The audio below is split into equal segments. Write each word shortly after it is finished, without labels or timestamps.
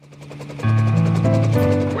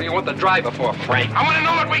with the driver for, Frank? I want to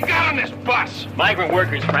know what we got on this bus. Migrant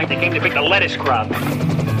workers, Frank. They came to pick the lettuce crop.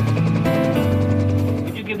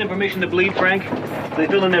 Did you give them permission to bleed, Frank? Did they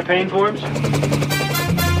fill in their pain forms?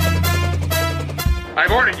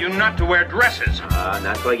 I've ordered you not to wear dresses.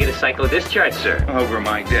 Not till I get a psycho discharge, sir. Over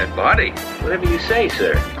my dead body. Whatever you say,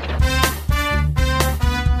 sir.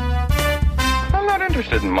 I'm not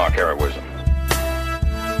interested in mock heroism.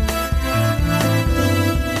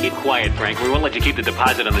 Keep quiet, Frank. We won't let you keep the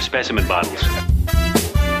deposit on the specimen bottles.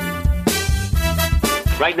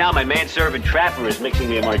 Right now, my manservant Trapper is mixing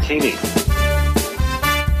me a martini.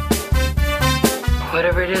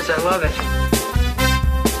 Whatever it is, I love it.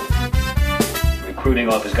 Recruiting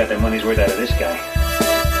office got their money's worth out of this guy.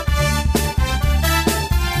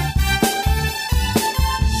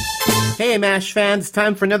 Hey, MASH fans,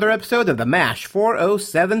 time for another episode of the MASH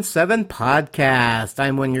 4077 podcast.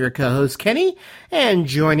 I'm one of your co-hosts, Kenny, and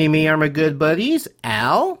joining me are my good buddies,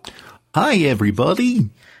 Al. Hi,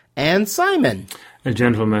 everybody. And Simon. A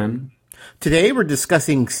gentleman. Today we're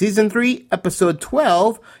discussing Season 3, Episode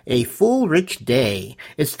 12, A Full Rich Day.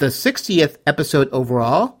 It's the 60th episode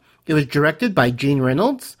overall. It was directed by Gene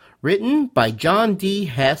Reynolds, written by John D.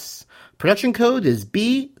 Hess. Production code is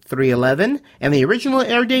B311, and the original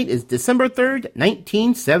air date is December 3rd,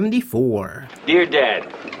 1974. Dear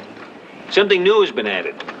Dad, something new has been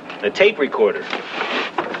added. A tape recorder.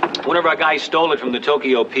 One of our guys stole it from the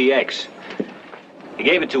Tokyo PX. He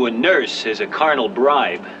gave it to a nurse as a carnal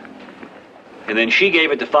bribe. And then she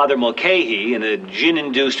gave it to Father Mulcahy in a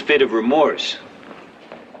gin-induced fit of remorse.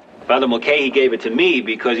 Father Mulcahy gave it to me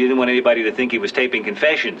because he didn't want anybody to think he was taping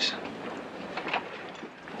confessions.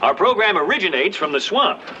 Our program originates from the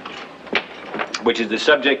swamp, which is the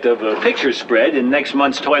subject of a picture spread in next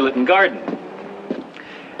month's Toilet and Garden.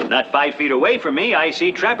 Not 5 feet away from me, I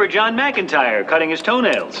see Trapper John McIntyre cutting his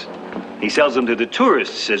toenails. He sells them to the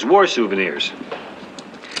tourists as war souvenirs.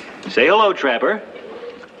 Say hello, Trapper.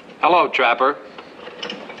 Hello, Trapper.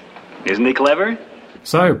 Isn't he clever?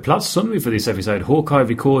 So, plot summary for this episode. Hawkeye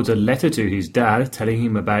records a letter to his dad telling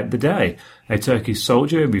him about the day. A Turkish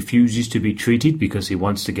soldier refuses to be treated because he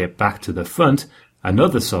wants to get back to the front.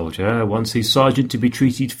 Another soldier wants his sergeant to be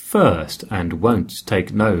treated first and won't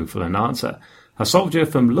take no for an answer. A soldier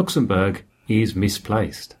from Luxembourg is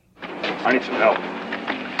misplaced. I need some help.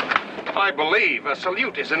 I believe a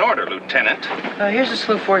salute is in order, Lieutenant. Here's a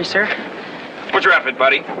salute for you, sir. What's your outfit,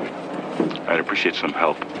 buddy? I'd appreciate some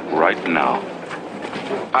help right now.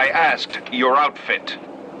 I asked your outfit.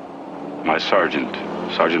 My sergeant,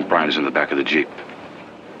 Sergeant Bryan, is in the back of the Jeep.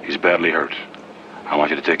 He's badly hurt. I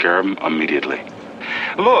want you to take care of him immediately.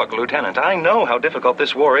 Look, Lieutenant, I know how difficult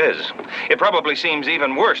this war is. It probably seems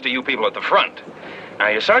even worse to you people at the front. Now,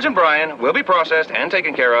 your Sergeant Bryan will be processed and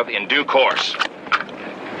taken care of in due course.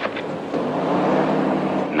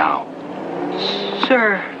 Now.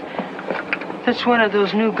 Sir, that's one of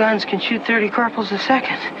those new guns can shoot 30 corporals a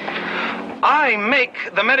second. I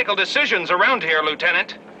make the medical decisions around here,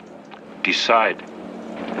 Lieutenant. Decide.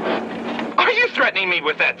 Are you threatening me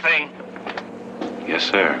with that thing? Yes,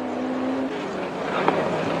 sir.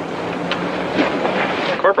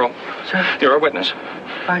 Corporal, Sir? You're a witness.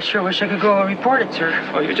 I sure wish I could go and report it, sir.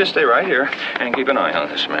 Well, you just stay right here and keep an eye on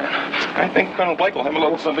this man. I think Colonel Blake will have a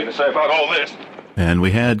little something to say about all this. And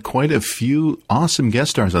we had quite a few awesome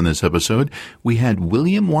guest stars on this episode. We had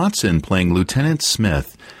William Watson playing Lieutenant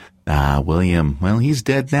Smith. William, well, he's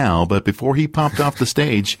dead now, but before he popped off the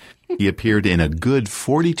stage, he appeared in a good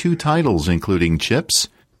 42 titles, including Chips,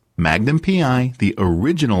 Magnum P.I., the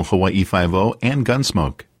original Hawaii Five-0, and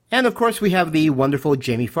Gunsmoke. And of course, we have the wonderful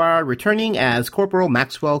Jamie Farr returning as Corporal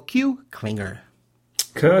Maxwell Q. Klinger.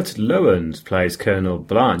 Kurt Lowens plays Colonel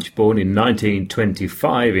Blanche. Born in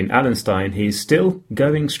 1925 in Allenstein, he's still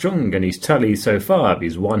going strong, and his tally so far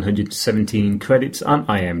is 117 credits on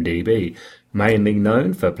IMDb. Mainly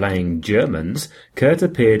known for playing Germans, Kurt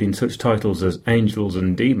appeared in such titles as Angels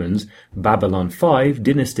and Demons, Babylon 5,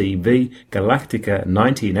 Dynasty V, Galactica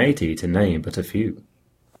 1980, to name but a few.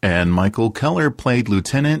 And Michael Keller played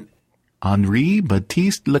Lieutenant Henri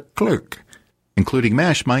Baptiste Leclerc. Including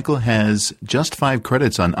MASH, Michael has just 5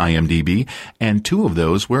 credits on IMDb, and 2 of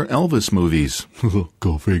those were Elvis movies.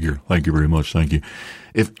 Go figure. Thank you very much. Thank you.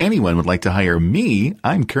 If anyone would like to hire me,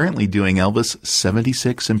 I'm currently doing Elvis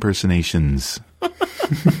 76 impersonations.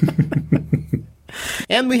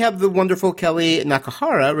 And we have the wonderful Kelly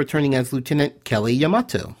Nakahara returning as Lieutenant Kelly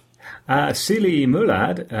Yamato. Sili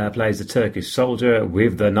Mulad plays a Turkish soldier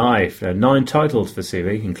with the knife. 9 titles for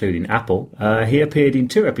Sili, including Apple. He appeared in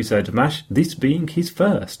 2 episodes of MASH, this being his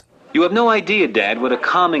first. You have no idea, Dad, what a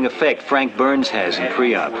calming effect Frank Burns has in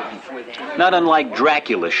pre-op. Not unlike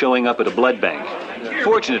Dracula showing up at a blood bank.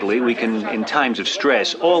 Fortunately, we can, in times of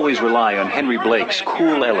stress, always rely on Henry Blake's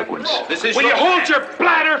cool eloquence. Will you hold your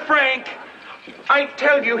bladder, Frank? I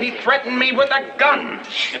tell you, he threatened me with a gun.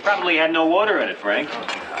 It probably had no water in it, Frank.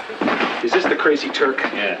 Is this the Crazy Turk?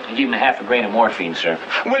 Yeah. Give him half a grain of morphine, sir.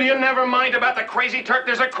 Will you never mind about the Crazy Turk?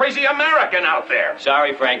 There's a crazy American out there.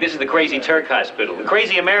 Sorry, Frank. This is the Crazy Turk Hospital. The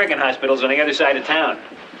Crazy American Hospital's on the other side of town.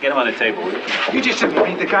 Get him on the table, will you? You just didn't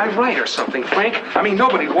read the guy right or something, Frank. I mean,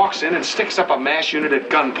 nobody walks in and sticks up a MASH unit at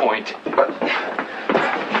gunpoint. But...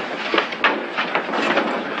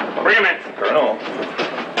 Bring him in, Colonel.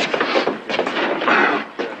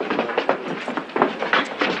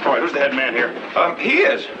 All right, who's the head man here? He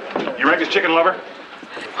is. You rank as chicken lover?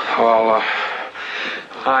 Well,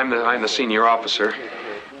 I'm the senior officer.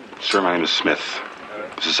 Sir, my name is Smith.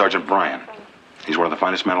 This is Sergeant Bryan. He's one of the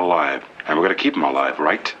finest men alive, and we're going to keep him alive,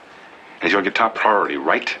 right? And he's going to get top priority,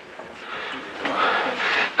 right?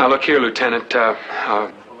 Now, look here, Lieutenant.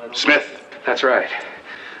 Smith. That's right.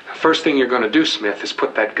 First thing you're going to do, Smith, is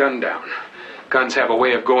put that gun down. Guns have a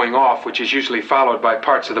way of going off, which is usually followed by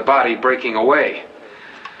parts of the body breaking away.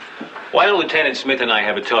 Why don't Lieutenant Smith and I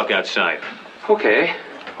have a talk outside? Okay.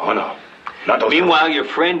 Oh, no. Not those. Meanwhile, your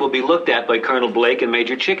friend will be looked at by Colonel Blake and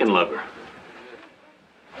Major Chicken Lover.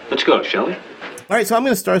 Let's go, shall we? All right, so I'm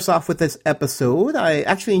going to start us off with this episode. I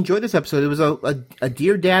actually enjoyed this episode. It was a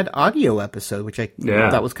Dear Dad audio episode, which I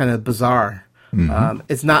thought was kind of bizarre. Mm-hmm.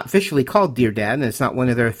 It's not officially called Dear Dad, and it's not one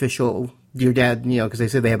of their official Dear Dad, because they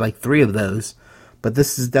said they have like 3 of those. But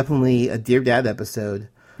this is definitely a Dear Dad episode.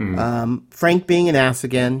 Mm-hmm. Frank being an ass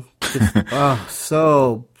again. Just,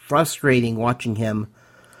 so frustrating watching him.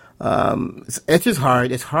 It's just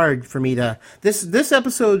hard. It's hard for me to... This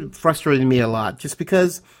episode frustrated me a lot, just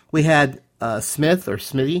because we had Smith, or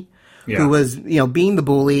Smitty, who was, being the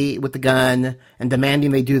bully with the gun and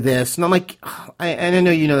demanding they do this. And I'm like, and I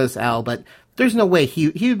know you know this, Al, but there's no way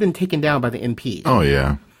he had been taken down by the MP. Oh,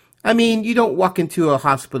 yeah. I mean, you don't walk into a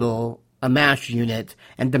hospital, a MASH unit,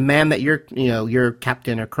 and demand that your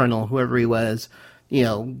captain or colonel, whoever he was,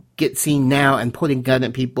 get seen now and putting a gun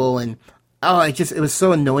at people. And, it was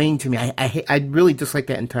so annoying to me. I really disliked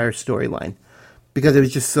that entire storyline, because it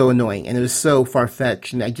was just so annoying, and it was so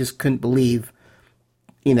far-fetched, and I just couldn't believe,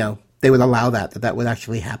 they would allow that would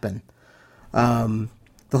actually happen.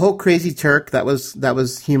 The whole Crazy Turk, that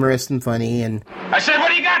was humorous and funny, and... I said, what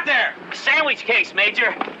do you got there? A sandwich case,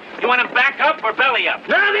 Major. You want him back up or belly up?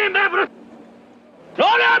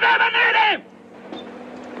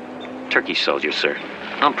 Turkey soldier, sir.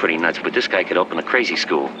 I'm pretty nuts, but this guy could open a crazy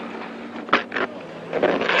school.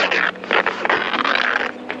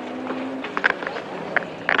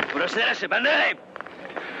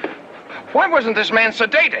 Why wasn't this man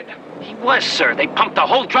sedated? He was, sir. They pumped the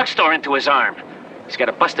whole drugstore into his arm. He's got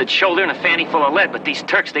a busted shoulder and a fanny full of lead, but these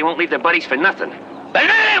Turks, they won't leave their buddies for nothing.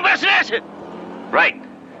 Right.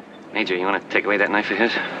 Major, you want to take away that knife of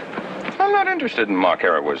his? I'm not interested in mock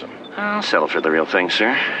heroism. I'll settle for the real thing,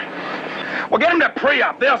 sir. Well, get him to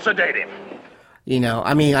pre-op. They'll sedate him. I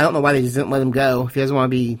don't know why they just didn't let him go. If he doesn't want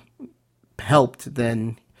to be helped,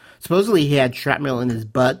 then... Supposedly he had shrapnel in his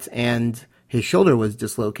butt and his shoulder was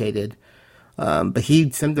dislocated. But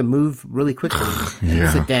he seemed to move really quickly and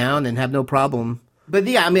sit down and have no problem. But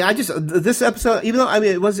yeah, this episode, even though,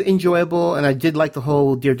 it was enjoyable, and I did like the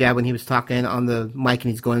whole Dear Dad when he was talking on the mic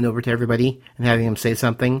and he's going over to everybody and having them say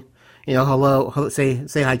something. Hello, say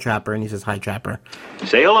hi, Trapper, and he says, hi, Trapper.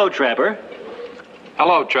 Say hello, Trapper.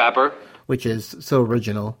 Hello, Trapper. Which is so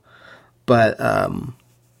original. But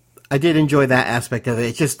I did enjoy that aspect of it.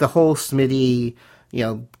 It's just the whole Smitty,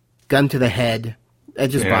 gun to the head. It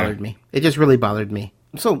just bothered me. It just really bothered me.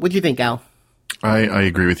 So, what'd you think, Al? I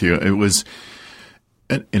agree with you. It was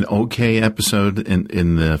an okay episode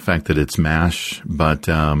in the fact that it's MASH, but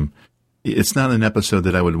it's not an episode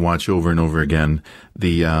that I would watch over and over again.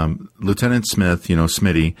 The Lieutenant Smith,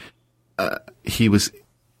 Smitty, he was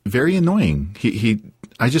very annoying.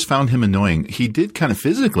 I just found him annoying. He did kind of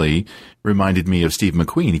physically reminded me of Steve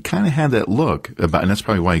McQueen. He kind of had that look and that's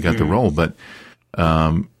probably why he got the role. But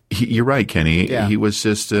you're right, Kenny. Yeah. He was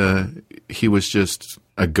just a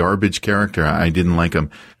garbage character. I didn't like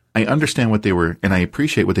him. I understand and I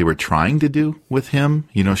appreciate what they were trying to do with him,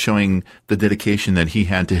 showing the dedication that he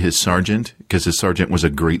had to his sergeant, because his sergeant was a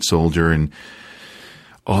great soldier and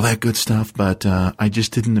all that good stuff. But I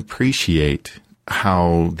just didn't appreciate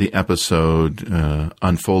how the episode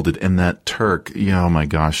unfolded. And that Turk, oh my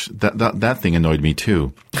gosh, that thing annoyed me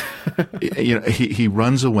too. he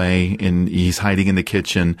runs away and he's hiding in the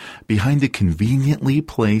kitchen behind the conveniently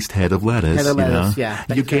placed head of lettuce. Head of lettuce, yeah.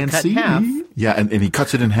 You can't see. Yeah, and he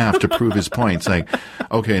cuts it in half to prove his point. It's like,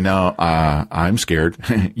 okay, now I'm scared.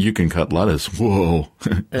 You can cut lettuce. Whoa.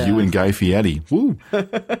 You and Guy Fieri. Woo.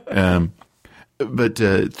 But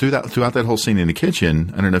throughout that whole scene in the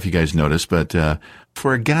kitchen, I don't know if you guys noticed, but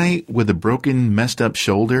for a guy with a broken, messed up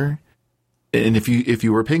shoulder, and if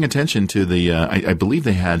you were paying attention to the, I believe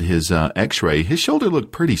they had his X-ray, his shoulder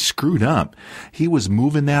looked pretty screwed up. He was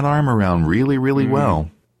moving that arm around really, really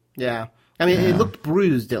well. Yeah. I mean, it looked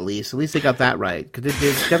bruised at least. At least they got that right, because it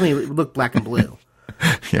definitely looked black and blue.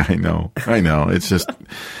 Yeah, I know. It's just.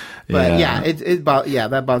 But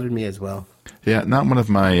that bothered me as well. Yeah, not one of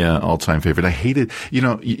my all-time favorite. I hate it.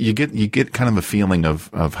 You get kind of a feeling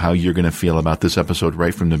of how you're going to feel about this episode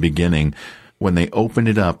right from the beginning when they open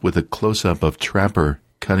it up with a close-up of Trapper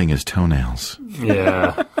cutting his toenails.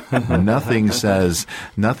 Yeah. Nothing says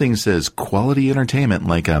quality entertainment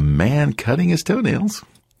like a man cutting his toenails.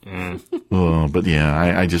 Oh, but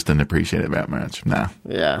yeah, I just didn't appreciate it that much. Nah.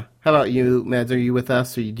 Yeah. How about you, Mads? Are you with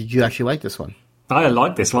us, or did you actually like this one? I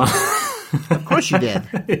like this one. Of course you did.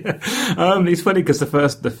 Yeah. It's funny because the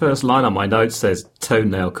first line on my notes says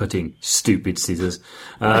toenail cutting, stupid scissors.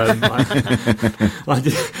 I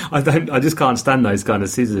just can't stand those kind of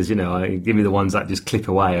scissors. Give me the ones that just clip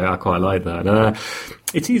away. I quite like that.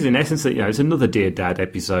 It is in essence that it's another Dear Dad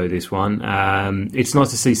episode. This one. It's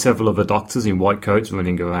nice to see several other doctors in white coats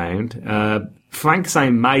running around. Frank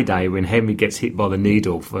saying Mayday when Henry gets hit by the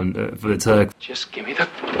needle for the Turk. Just give me the...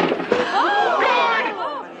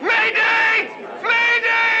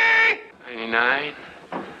 99,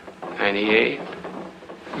 98,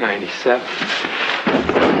 97.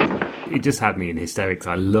 It just had me in hysterics.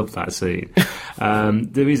 I love that scene.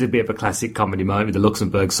 There is a bit of a classic comedy moment with the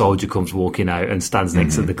Luxembourg soldier comes walking out and stands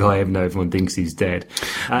next to the guy even though everyone thinks he's dead.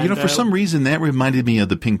 And, for some reason that reminded me of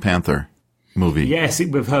the Pink Panther movie. Yes,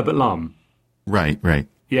 with Herbert Lom. Right.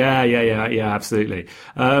 Yeah, absolutely.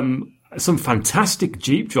 Some fantastic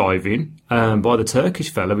Jeep driving by the Turkish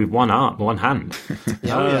fella with one hand.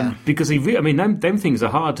 Because them things are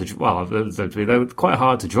hard to. Well, they're quite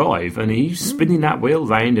hard to drive, and he's spinning that wheel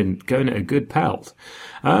round and going at a good pelt.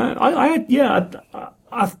 I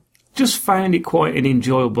just found it quite an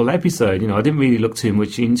enjoyable episode. I didn't really look too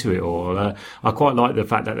much into it, or I quite like the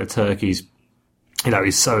fact that the turkeys.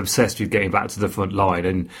 He's so obsessed with getting back to the front line.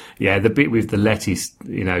 And, the bit with the lettuce,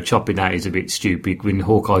 chopping that is a bit stupid when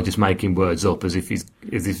Hawkeye just making words up as if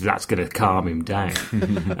that's going to calm him down.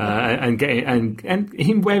 And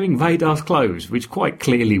him wearing Vadar's clothes, which quite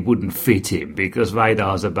clearly wouldn't fit him because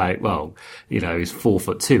Vadar's about, he's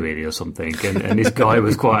 4'2" in or something. And this guy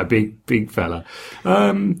was quite a big fella.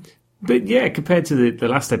 But yeah, compared to the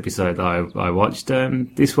last episode I watched,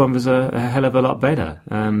 this one was a hell of a lot better.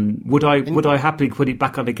 Would I happily put it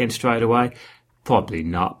back on again straight away? Probably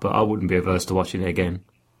not, but I wouldn't be averse to watching it again.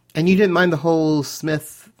 And you didn't mind the whole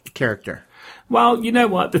Smith character? Well, you know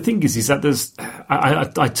what? The thing is that there's...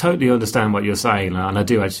 I totally understand what you're saying, and I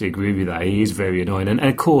do actually agree with that. He is very annoying. And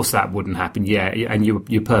of course that wouldn't happen, and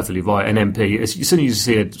you're perfectly right. An MP, as soon as you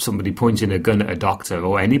see somebody pointing a gun at a doctor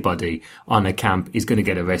or anybody on a camp is going to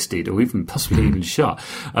get arrested or even possibly even shot.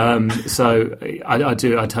 So I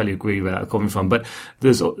totally agree where that's coming from. But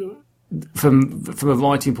there's... From a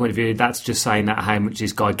writing point of view, that's just saying that how much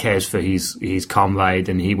this guy cares for his comrade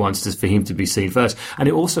and he wants for him to be seen first. And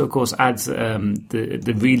it also, of course, adds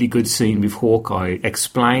the really good scene with Hawkeye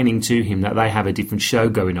explaining to him that they have a different show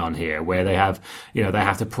going on here, where they have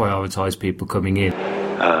to prioritise people coming in.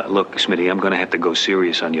 Look, Smitty, I'm going to have to go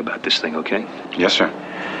serious on you about this thing, okay? Yes, sir.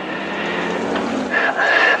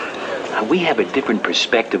 We have a different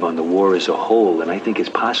perspective on the war as a whole than I think is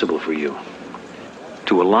possible for you.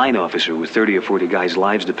 To a line officer with 30 or 40 guys'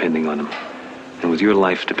 lives depending on him, and with your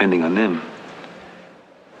life depending on them.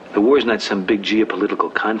 The war is not some big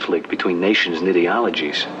geopolitical conflict between nations and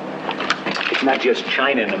ideologies. It's not just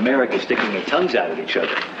China and America sticking their tongues out at each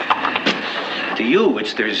other. To you,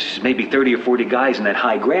 there's maybe 30 or 40 guys in that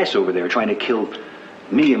high grass over there trying to kill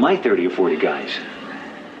me and my 30 or 40 guys.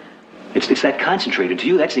 It's that concentrated. To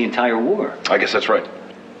you, that's the entire war. I guess that's right.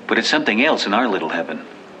 But it's something else in our little heaven.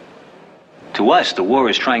 To us, the war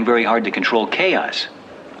is trying very hard to control chaos.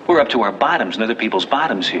 We're up to our bottoms and other people's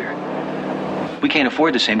bottoms here. We can't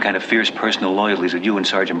afford the same kind of fierce personal loyalties that you and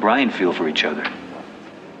Sergeant Brian feel for each other.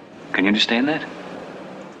 Can you understand that?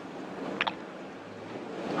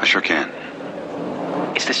 I sure can.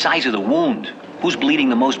 It's the size of the wound. Who's bleeding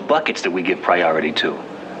the most buckets that we give priority to?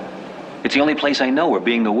 It's the only place I know where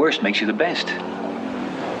being the worst makes you the best.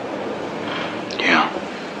 Yeah.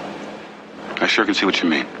 I sure can see what you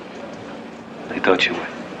mean. thought you would.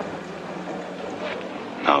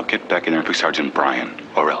 Now get back in there and pick Sergeant Bryan,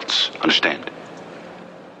 or else. Understand?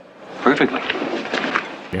 Perfectly.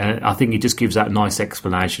 Yeah, I think he just gives that nice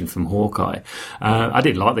explanation from Hawkeye. I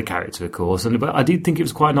did like the character, of course, but I did think it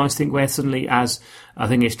was quite a nice thing where suddenly, as I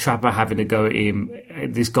think it's Trapper having to go at him,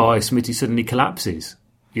 this guy, Smitty, suddenly collapses.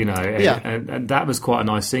 You know, and that was quite a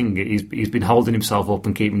nice thing. He's been holding himself up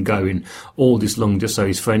and keeping going all this long just so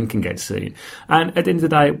his friend can get seen. And at the end of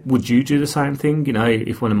the day, would you do the same thing? You know,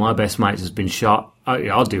 if one of my best mates has been shot,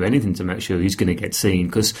 I'll do anything to make sure he's going to get seen,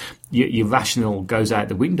 because your rational goes out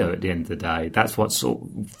the window at the end of the day. That's what sort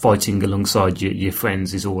of fighting alongside your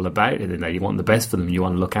friends is all about. You know, you want the best for them, you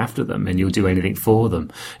want to look after them, and you'll do anything for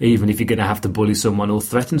them, even if you're going to have to bully someone or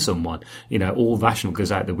threaten someone. You know, all rational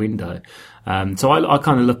goes out the window. So I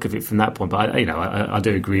kind of look at it from that point, but I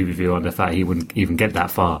do agree with you on the fact he wouldn't even get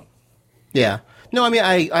that far. Yeah. No, I mean,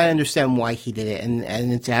 I understand why he did it,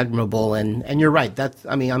 and it's admirable, and you're right.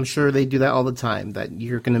 I'm sure they do that all the time, that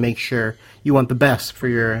you're going to make sure you want the best for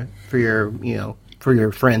your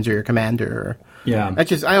friends or your commander. Yeah. That's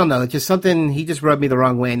just, I don't know, it's just something, he just rubbed me the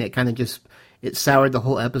wrong way, and it kind of just, it soured the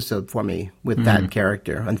whole episode for me with that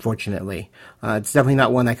character, unfortunately. It's definitely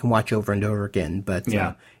not one I can watch over and over again, but he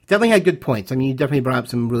definitely had good points. I mean, you definitely brought up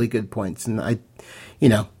some really good points, and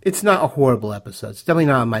it's not a horrible episode. It's definitely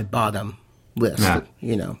not on my bottom list,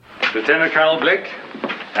 Lieutenant Colonel Blake,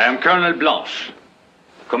 I am Colonel Blanche,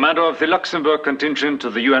 commander of the Luxembourg contingent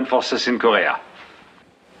of the UN forces in Korea.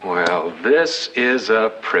 Well, this is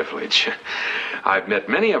a privilege. I've met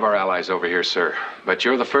many of our allies over here, sir, but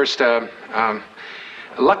you're the first,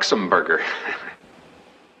 Luxembourger.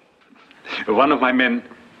 One of my men,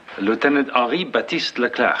 Lieutenant Henri Baptiste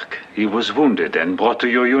Leclerc, he was wounded and brought to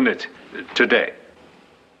your unit today.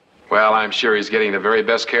 Well, I'm sure he's getting the very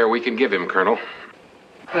best care we can give him, Colonel.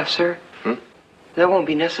 Sir? That won't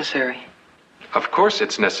be necessary. Of course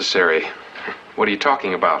it's necessary. What are you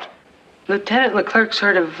talking about? Lieutenant Leclerc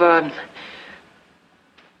sort of,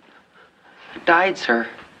 died, sir.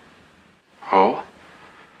 Oh?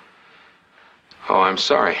 Oh, I'm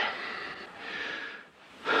sorry.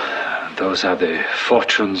 Those are the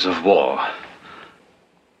fortunes of war.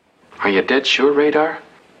 Are you dead sure, Radar?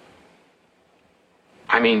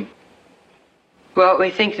 I mean... Well, we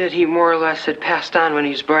think that he more or less had passed on when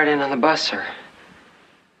he was brought in on the bus, sir.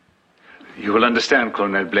 You will understand,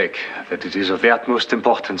 Colonel Blake, that it is of the utmost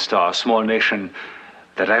importance to our small nation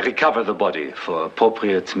that I recover the body for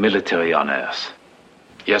appropriate military honors.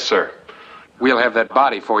 Yes, sir. We'll have that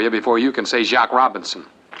body for you before you can say Jacques Robinson.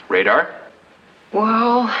 Radar?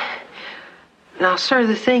 Well, now, sir,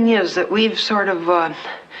 the thing is that we've sort of,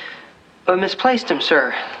 misplaced him,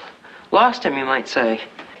 sir. Lost him, you might say.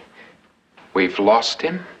 We've lost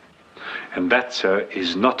him? And that, sir,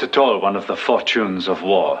 is not at all one of the fortunes of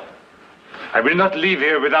war. I will not leave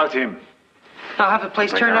here without him. I'll have the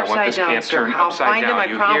place turned upside down, sir. I'll find him, I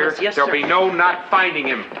promise. Yes, sir. There'll be no not finding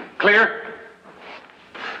him. Clear?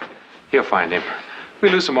 You'll find him. We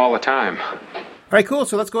lose him all the time. All right, cool.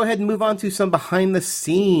 So let's go ahead and move on to some behind the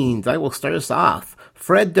scenes. I will start us off.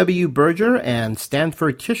 Fred W. Berger and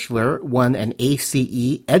Stanford Tischler won an ACE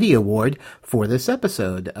Eddie Award for this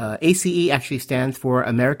episode. ACE actually stands for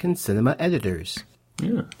American Cinema Editors.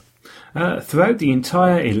 Yeah. Throughout the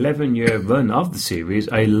entire 11-year run of the series,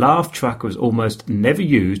 a laugh track was almost never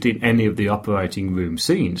used in any of the operating room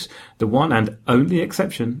scenes. The one and only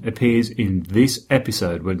exception appears in this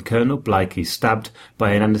episode when Colonel Blake is stabbed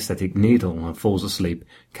by an anaesthetic needle and falls asleep,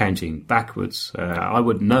 counting backwards. I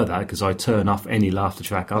wouldn't know that because I turn off any laughter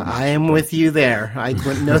track. I am with you there. I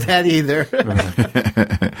wouldn't know that either.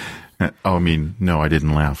 Oh, I mean, no, I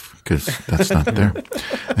didn't laugh because that's not there.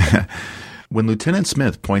 When Lieutenant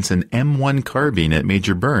Smith points an M1 carbine at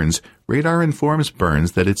Major Burns, Radar informs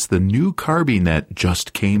Burns that it's the new carbine that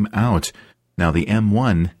just came out. Now, the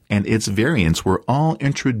M1 and its variants were all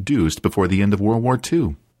introduced before the end of World War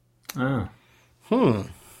II. Oh.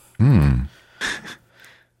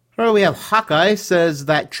 Well, we have Hawkeye says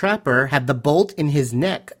that Trapper had the bolt in his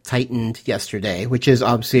neck tightened yesterday, which is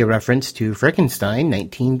obviously a reference to Frankenstein,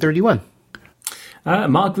 1931.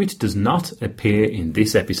 Margaret does not appear in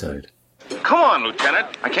this episode. Come on, Lieutenant.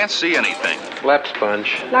 I can't see anything. Lap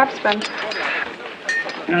sponge. Lap sponge.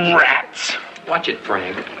 Rats. Watch it,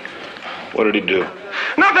 Frank. What did he do?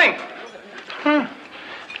 Nothing!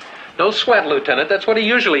 No sweat, Lieutenant. That's what he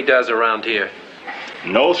usually does around here.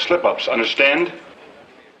 No slip-ups, understand?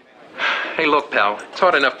 Hey, look, pal. It's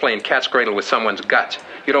hard enough playing cat's cradle with someone's guts.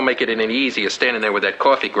 You don't make it any easier standing there with that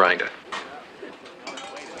coffee grinder.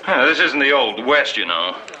 This isn't the Old West, you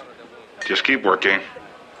know. Just keep working.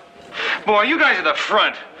 Boy, you guys at the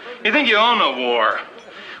front, you think you own the war.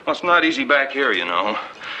 Well, it's not easy back here, you know.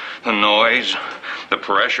 The noise, the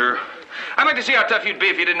pressure. I'd like to see how tough you'd be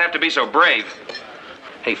if you didn't have to be so brave.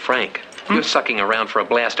 Hey, Frank, you're sucking around for a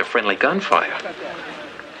blast of friendly gunfire.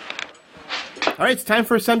 All right, it's time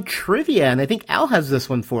for some trivia, and I think Al has this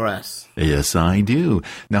one for us. Yes, I do.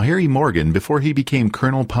 Now, Harry Morgan, before he became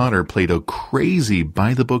Colonel Potter, played a crazy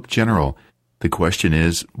by-the-book general. The question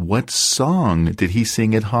is, what song did he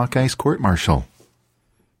sing at Hawkeye's court-martial?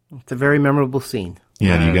 It's a very memorable scene.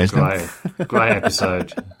 Yeah, you guys know? Great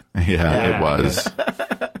episode. Yeah, it was.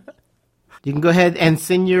 You can go ahead and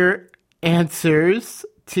send your answers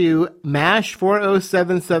to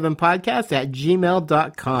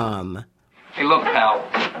mash4077podcast@gmail.com. Hey, look, pal.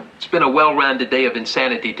 It's been a well-rounded day of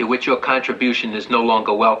insanity to which your contribution is no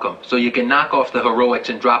longer welcome. So you can knock off the heroics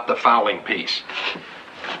and drop the fouling piece.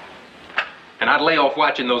 And I'd lay off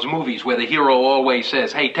watching those movies where the hero always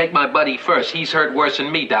says, hey, take my buddy first. He's hurt worse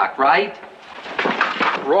than me, Doc, right?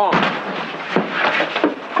 Wrong.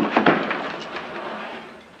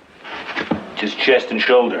 Just chest and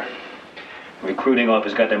shoulder. Recruiting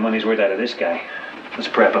office got their money's worth out of this guy. Let's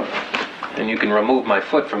prep him. And you can remove my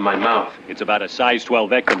foot from my mouth. It's about a size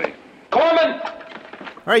 12 ectomy. Corman!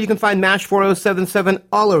 All right, you can find MASH 4077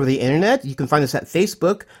 all over the internet. You can find us at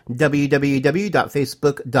Facebook,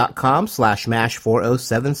 www.facebook.com/MASH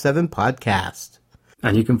 4077 podcast.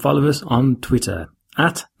 And you can follow us on Twitter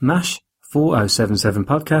at MASH 4077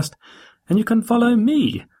 podcast. And you can follow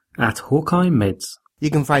me at Hawkeye Meds. You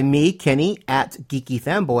can find me, Kenny, at Geeky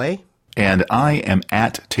Fanboy. And I am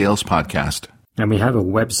at Tales Podcast. And we have a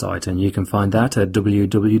website, and you can find that at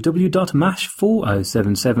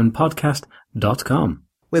www.mash4077podcast.com.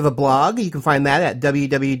 We have a blog. You can find that at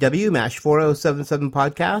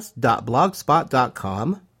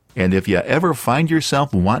www.mash4077podcast.blogspot.com. And if you ever find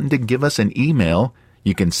yourself wanting to give us an email,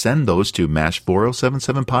 you can send those to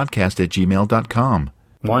mash4077podcast@gmail.com.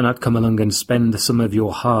 Why not come along and spend some of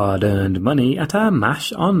your hard-earned money at our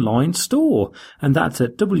MASH online store? And that's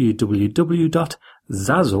at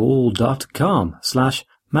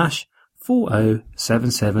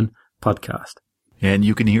www.zazzle.com/MASH4077podcast. And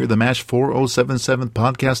you can hear the MASH 4077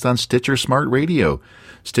 podcast on Stitcher Smart Radio.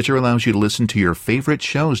 Stitcher allows you to listen to your favorite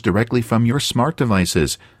shows directly from your smart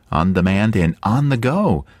devices, on demand and on the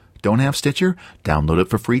go. Don't have Stitcher? Download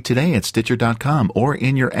it for free today at Stitcher.com or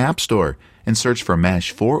in your app store and search for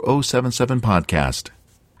MASH 4077 podcast.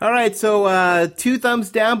 All right, so 2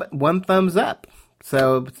 thumbs down, but 1 thumbs up.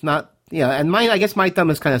 So it's not, and mine, I guess my thumb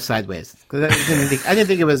is kind of sideways. Because I didn't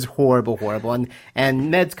think it was horrible.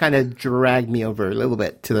 And Ned's kind of dragged me over a little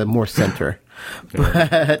bit to the more center.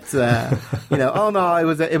 But, all in all, it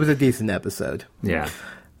was a decent episode. Yeah.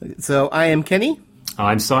 So I am Kenny.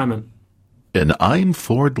 I'm Simon. And I'm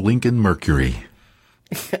Ford Lincoln Mercury.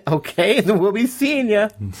 Okay, then we'll be seeing you.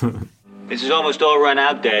 This is almost all run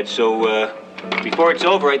out, Dad, so before it's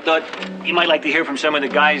over, I thought you might like to hear from some of the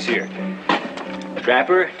guys here.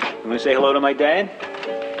 Trapper, you want to say hello to my dad?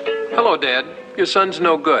 Hello, Dad. Your son's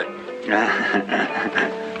no good.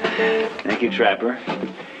 Thank you, Trapper.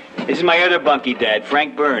 This is my other bunkie, Dad,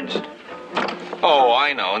 Frank Burns. Oh,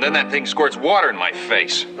 I know. And then that thing squirts water in my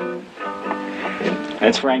face.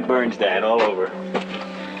 That's Frank Burns, Dad, all over.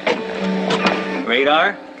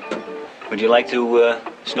 Radar, would you like to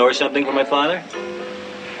snore something for my father?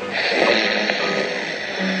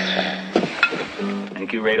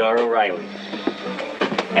 Thank you, Radar O'Reilly.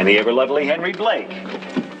 And the ever-lovely Henry Blake.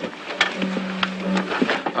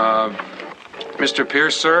 Mr.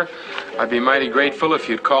 Pierce, sir, I'd be mighty grateful if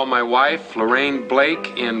you'd call my wife, Lorraine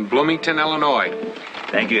Blake, in Bloomington, Illinois.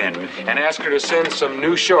 Thank you, Henry. And ask her to send some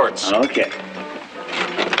new shorts. Okay.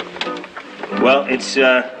 Well, it's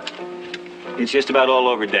just about all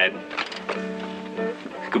over, Dad.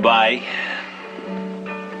 Goodbye.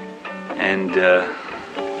 And,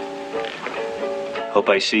 hope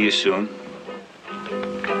I see you soon.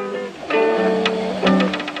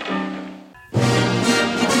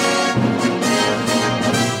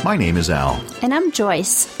 My name is Al. And I'm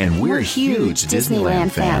Joyce. And we're huge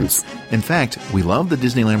Disneyland fans. In fact, we love the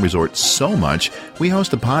Disneyland Resort so much, we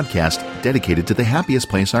host a podcast dedicated to the happiest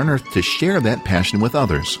place on Earth to share that passion with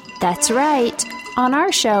others. That's right. On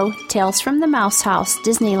our show, Tales from the Mouse House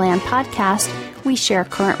Disneyland podcast, we share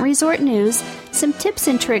current resort news, some tips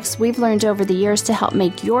and tricks we've learned over the years to help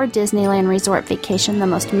make your Disneyland resort vacation the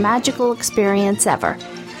most magical experience ever.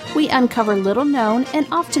 We uncover little-known and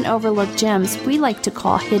often overlooked gems we like to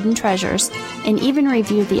call hidden treasures, and even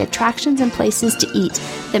review the attractions and places to eat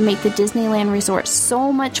that make the Disneyland Resort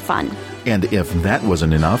so much fun. And if that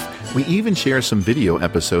wasn't enough, we even share some video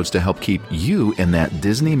episodes to help keep you in that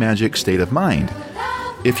Disney magic state of mind.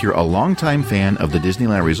 If you're a longtime fan of the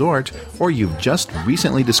Disneyland Resort, or you've just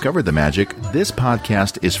recently discovered the magic, this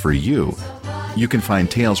podcast is for you. You can find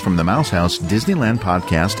Tales from the Mouse House Disneyland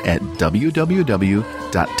podcast at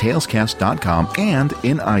www.talescast.com and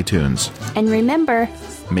in iTunes. And remember,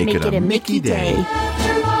 make it a Mickey day.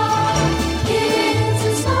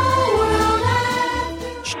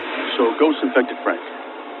 So Ghost infected Frank.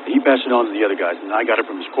 He passed it on to the other guys, and I got it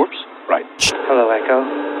from his corpse? Right. Hello, Echo.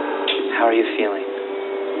 How are you feeling?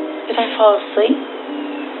 Did I fall asleep?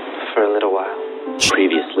 For a little while.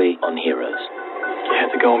 Previously on Heroes. You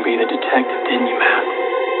had to go and be the detective, didn't you, Matt?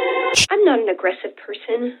 I'm not an aggressive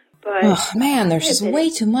person, but... Oh, man, there's just way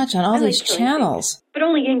too much on all these channels. Things, but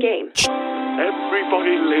only in-game.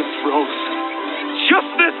 Everybody lives, Rose. Just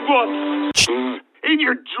this once. In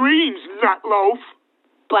your dreams, Nutloaf.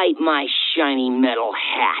 Bite my shiny metal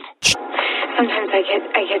hat. Sometimes I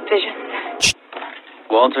get visions.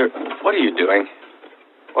 Walter, what are you doing?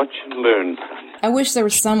 What you learned? I wish there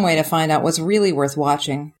was some way to find out what's really worth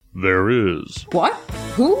watching. There is. What?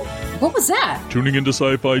 Who? What was that? Tuning into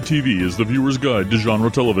Sci-Fi TV is the viewer's guide to genre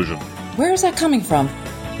television. Where is that coming from?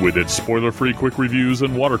 With its spoiler-free quick reviews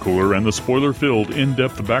and water cooler and the spoiler-filled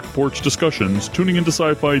in-depth back porch discussions, Tuning into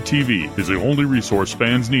Sci-Fi TV is the only resource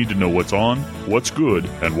fans need to know what's on, what's good,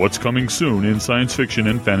 and what's coming soon in science fiction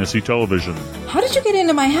and fantasy television. How did you get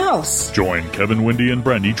into my house? Join Kevin, Wendy, and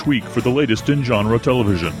Brent each week for the latest in genre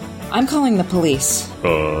television. I'm calling the police.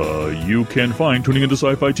 You can find Tuning into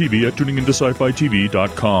Sci-Fi TV at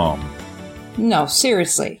tuningintoscifitv.com. No,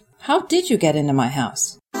 seriously. How did you get into my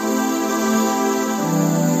house?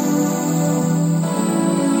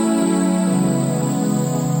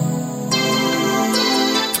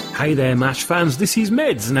 Hey there, MASH fans, this is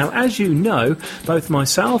Meds. Now, as you know, both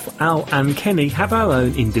myself, Al and Kenny have our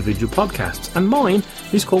own individual podcasts, and mine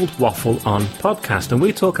is called Waffle On Podcast, and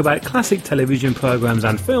we talk about classic television programmes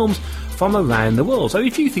and films from around the world. So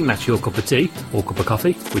if you think that's your cup of tea, or cup of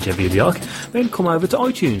coffee, whichever you like, then come over to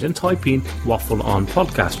iTunes and type in Waffle On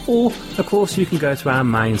Podcast, or, of course, you can go to our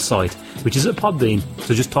main site, which is at Podbean,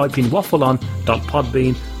 so just type in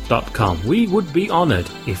waffleon.podbean.com. We would be honoured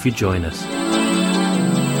if you join us.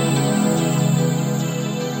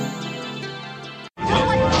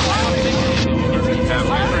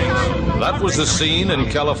 That was the scene in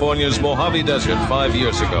California's Mojave Desert 5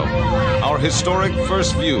 years ago. Our historic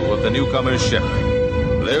first view of the newcomer's ship.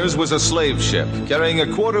 Theirs was a slave ship carrying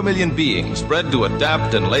 250,000 beings bred to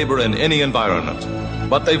adapt and labor in any environment.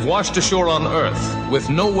 But they've washed ashore on Earth with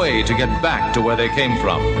no way to get back to where they came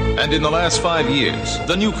from. And in the last 5 years,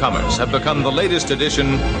 the newcomers have become the latest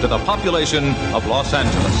addition to the population of Los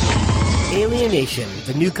Angeles. Alienation,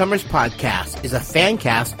 the Newcomers Podcast, is a fan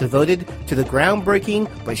cast devoted to the groundbreaking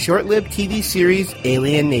but short-lived TV series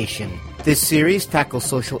Alienation. This series tackles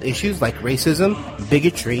social issues like racism,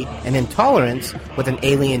 bigotry, and intolerance with an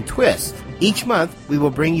alien twist. Each month, we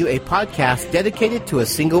will bring you a podcast dedicated to a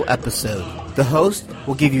single episode. The host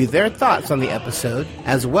will give you their thoughts on the episode,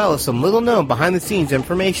 as well as some little-known behind-the-scenes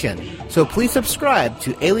information. So please subscribe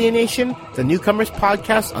to Alienation, the Newcomers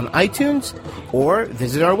Podcast on iTunes, or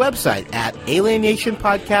visit our website at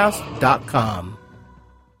alienationpodcast.com.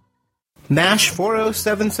 MASH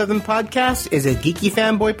 4077 Podcast is a Geeky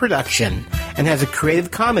Fanboy production and has a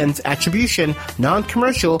Creative Commons Attribution,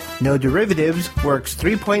 Non-Commercial, No Derivatives, Works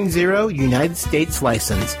 3.0 United States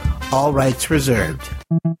license. All rights reserved.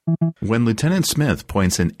 When Lieutenant Smith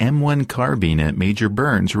points an M1 carbine at Major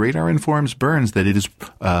Burns, radar informs Burns that it is...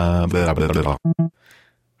 Well,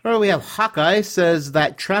 we have Hawkeye says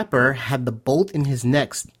that Trapper had the bolt in his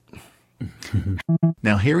neck.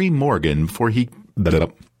 Now, Harry Morgan, before he...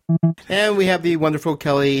 And we have the wonderful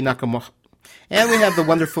Kelly Nakamura. And we have the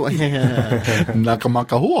wonderful...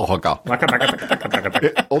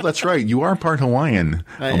 Oh, that's right. You are part Hawaiian.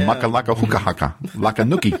 Makalaka hukahaka.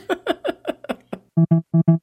 Lakanuki.